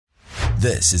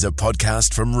This is a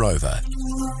podcast from Rover.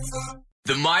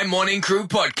 The My Morning Crew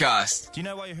podcast. Do you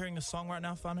know why you're hearing this song right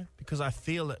now, Whānau? Because I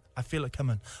feel it. I feel it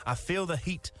coming. I feel the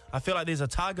heat. I feel like there's a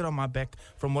target on my back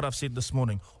from what I've said this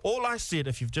morning. All I said,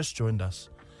 if you've just joined us,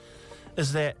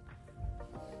 is that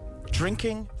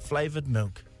drinking flavoured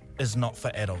milk is not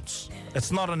for adults.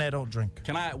 It's not an adult drink.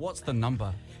 What's the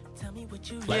number?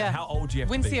 Yeah. How old do you have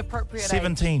When's to be? the appropriate age?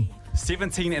 17.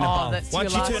 17 and Oh, above. that's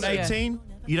Once your you turn last 18,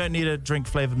 you don't need to drink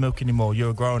flavoured milk anymore.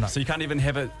 You're a grown up. So you can't even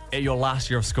have it at your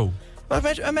last year of school.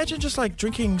 Imagine just like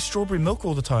drinking strawberry milk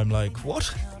all the time. Like, what?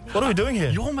 What are we doing here?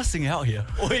 You're missing out here.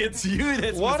 Oh, it's you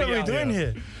that's What are missing we out doing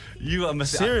here? You are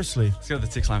missing out. Seriously. Let's go to the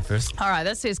text line first. All right,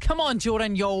 that says, come on,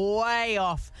 Jordan, you're way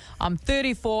off. I'm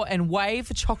 34 and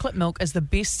Wave chocolate milk is the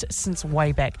best since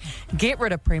way back. Get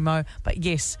rid of Primo, but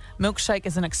yes, milkshake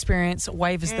is an experience.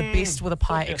 Wave is the best with a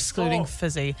pie, excluding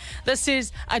fizzy. This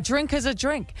says, a drink is a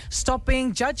drink. Stop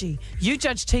being judgy. You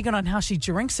judge Tegan on how she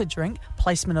drinks a drink,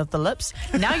 placement of the lips.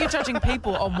 Now you're judging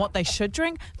people on what they should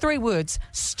drink. 3 words,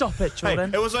 stop it, Hey,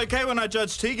 Jordan. it was okay when I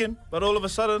judged Tegan, but all of a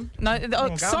sudden... No,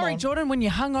 come sorry, on. Jordan, when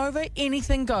you're hungover,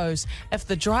 anything goes. If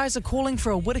the dryers are calling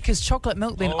for a Whittaker's chocolate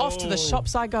milk, then off to the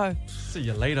shops I go. See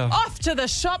you later. Off to the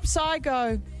shops I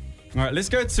go. All right, let's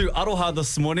go to Aroha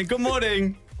this morning. Good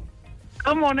morning.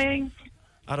 Good morning.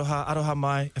 Aroha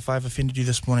mai, if I've offended you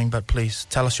this morning, but please,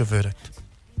 tell us your verdict.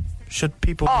 Should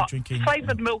people be drinking...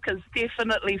 Flavoured milk is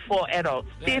definitely for adults.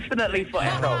 Definitely for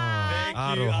adults.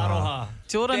 Thank you, Aroha. Aroha.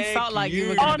 Jordan Thank felt like you you.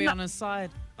 were going to Oh, be no. on his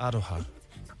side. Aroha.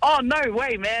 Oh, no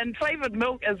way, man. Flavoured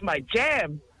milk is my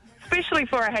jam. Especially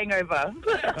for a hangover.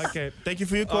 Okay, thank you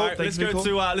for your call. All right, let's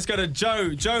go to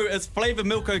Joe. Joe, is flavoured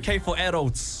milk okay for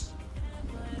adults?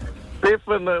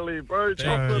 Definitely, bro.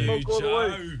 Chocolate milk all the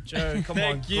way. Joe, come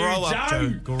Thank on. you, Grow up, Joe.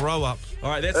 Joe. Grow up.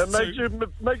 All right, that's It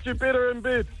makes you better in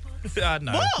bed.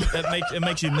 No, it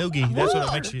makes you milky. That's what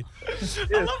it makes you.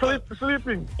 Yeah,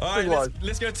 sleeping. All right,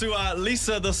 let's go to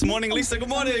Lisa this morning. Lisa, good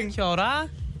morning. Kia ora.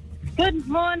 Good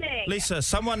morning. Lisa,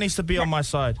 someone needs to be on my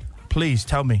side. Please,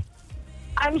 tell me.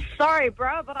 I'm sorry,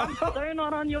 bro, but I'm so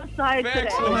not on your side today.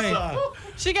 Thanks, Lisa.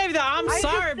 She gave you the I'm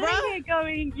sorry, I'm bro. just sitting here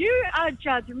going, you are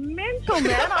judgmental,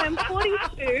 man. I'm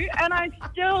 42 and I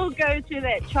still go to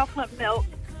that chocolate milk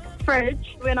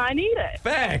fridge when I need it.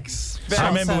 Facts. I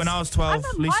remember when I was 12,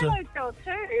 I'm a Lisa. Milo girl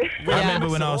too. I remember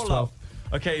when I was 12.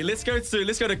 Okay, let's go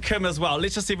to Kim as well.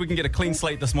 Let's just see if we can get a clean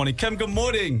slate this morning. Kim, good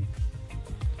morning.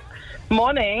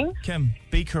 Morning. Kim,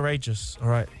 be courageous, all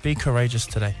right? Be courageous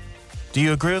today. Do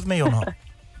you agree with me or not?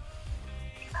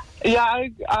 Yeah,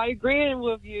 I agree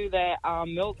with you that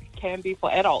milk can be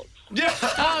for adults. Yeah.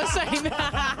 Oh, same. Shame,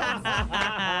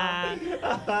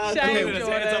 Hands up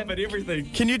Jordan. at everything.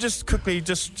 Can you just quickly,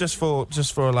 just for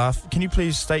a laugh, can you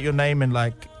please state your name and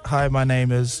like, hi, my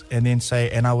name is, and then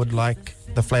say, and I would like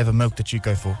the flavour milk that you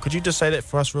go for. Could you just say that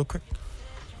for us real quick?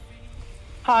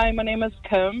 Hi, my name is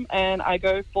Kim, and I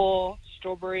go for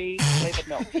strawberry flavoured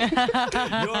milk.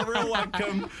 You're a real one,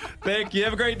 Kim. Thank you.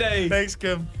 Have a great day. Thanks,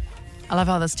 Kim. I love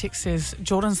how this text says,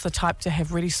 Jordan's the type to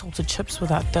have ready salted chips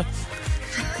without dip.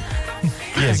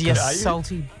 Because you're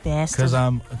salty bastard.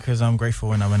 Because I'm grateful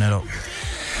when I'm an adult.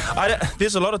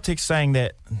 There's a lot of text saying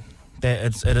that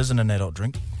it isn't an adult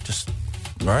drink. Just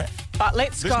right. But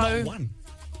let's There's go. not one.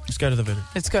 Let's go to the verdict.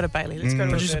 Let's go to Bailey. Let's go to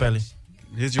Producer Roberta. Bailey.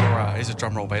 Here's your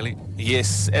drum roll, Bailey.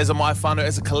 Yes, as a My Whānau,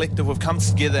 as a collective, we've come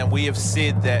together and we have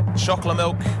said that chocolate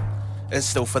milk is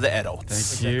still for the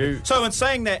adults. Thank you. So in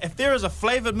saying that, if there is a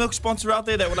flavoured milk sponsor out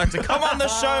there that would like to come on the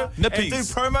show and do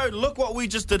Nippies. promo, look what we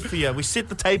just did for you. We set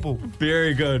the table.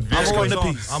 Very good. Very I'm always good.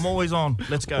 on. I'm always on.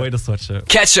 Let's go. Way to switch it.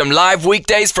 Catch them live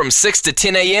weekdays from 6 to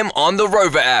 10 a.m. on the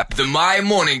Rover app. The My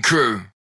Morning Crew.